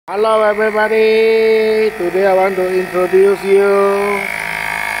Hello everybody, today I want to introduce you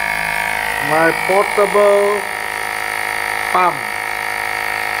my portable pump.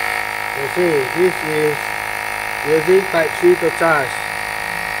 You see, this is using Type-C to charge.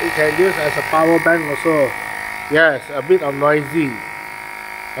 It can use as a power bank also. Yes, a bit of noisy,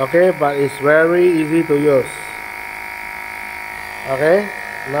 okay, but it's very easy to use. Okay,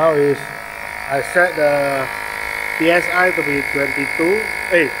 now I set the PSI to be 32.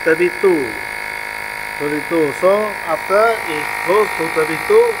 So after it goes to 32,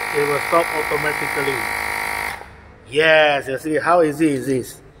 it will stop automatically. Yes, you see how easy is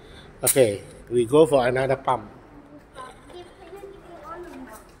this? Okay, we go for another pump.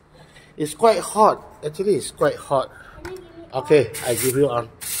 It's quite hot. Actually, it's quite hot. Okay, I give you on.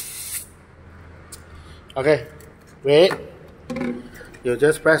 Okay, wait. You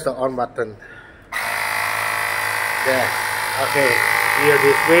just press the on button. There. Okay. You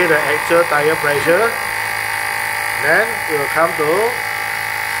display the actual tire pressure. Then it will come to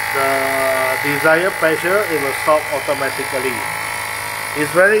the desired pressure. It will stop automatically.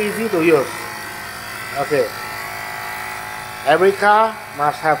 It's very easy to use. Okay. Every car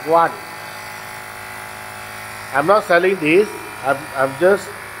must have one. I'm not selling this. I'm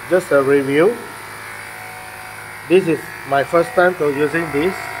just a review. This is my first time to using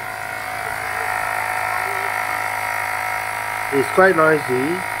this. It's quite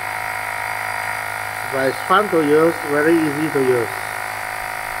noisy, but it's fun to use, very easy to use.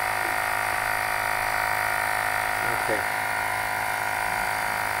 Okay.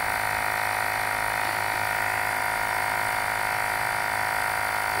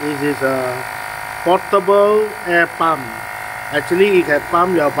 This is a portable air pump. Actually, it can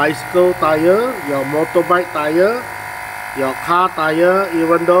pump your bicycle tire, your motorbike tire, your car tire,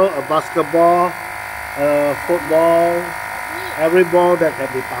 even though a basketball, football, every ball that can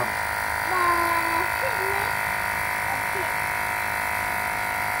be pumped.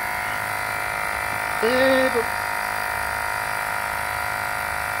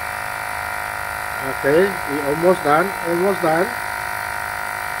 Okay, we almost done.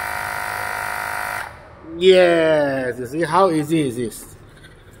 Yes, you see how easy is this?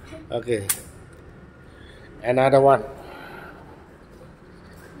 Okay, another one.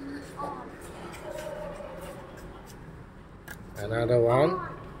 Another one.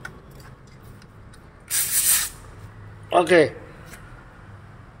 Okay.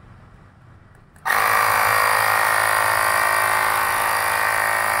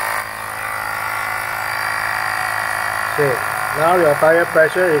 Okay. Now your tire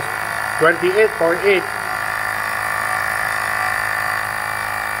pressure is 28.8.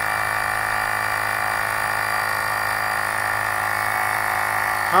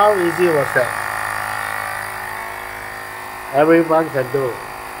 How easy was that? Everyone can do.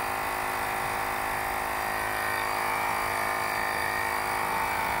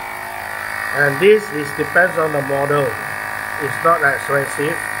 And this depends on the model. It's not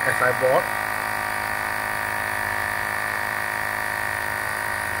expensive as I bought.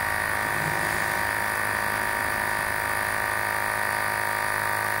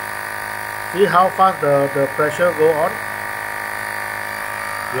 See how fast the pressure go on?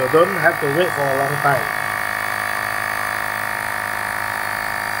 You don't have to wait for a long time.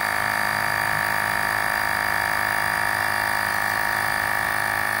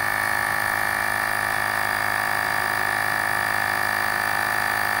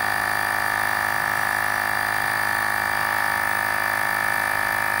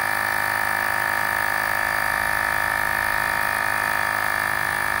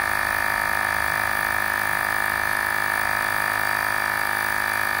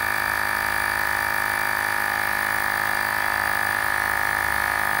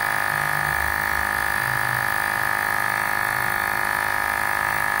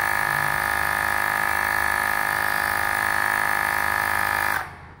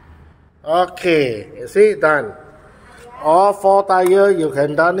 Okay, you see, done. All 4 tires, you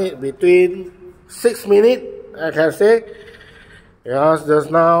can done it between 6 minutes, I can say. Yes,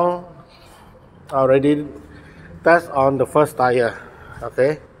 just now, already test on the first tire.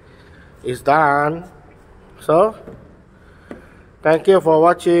 Okay, it's done. So, thank you for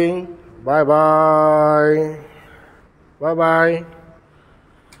watching. Bye bye. Bye bye.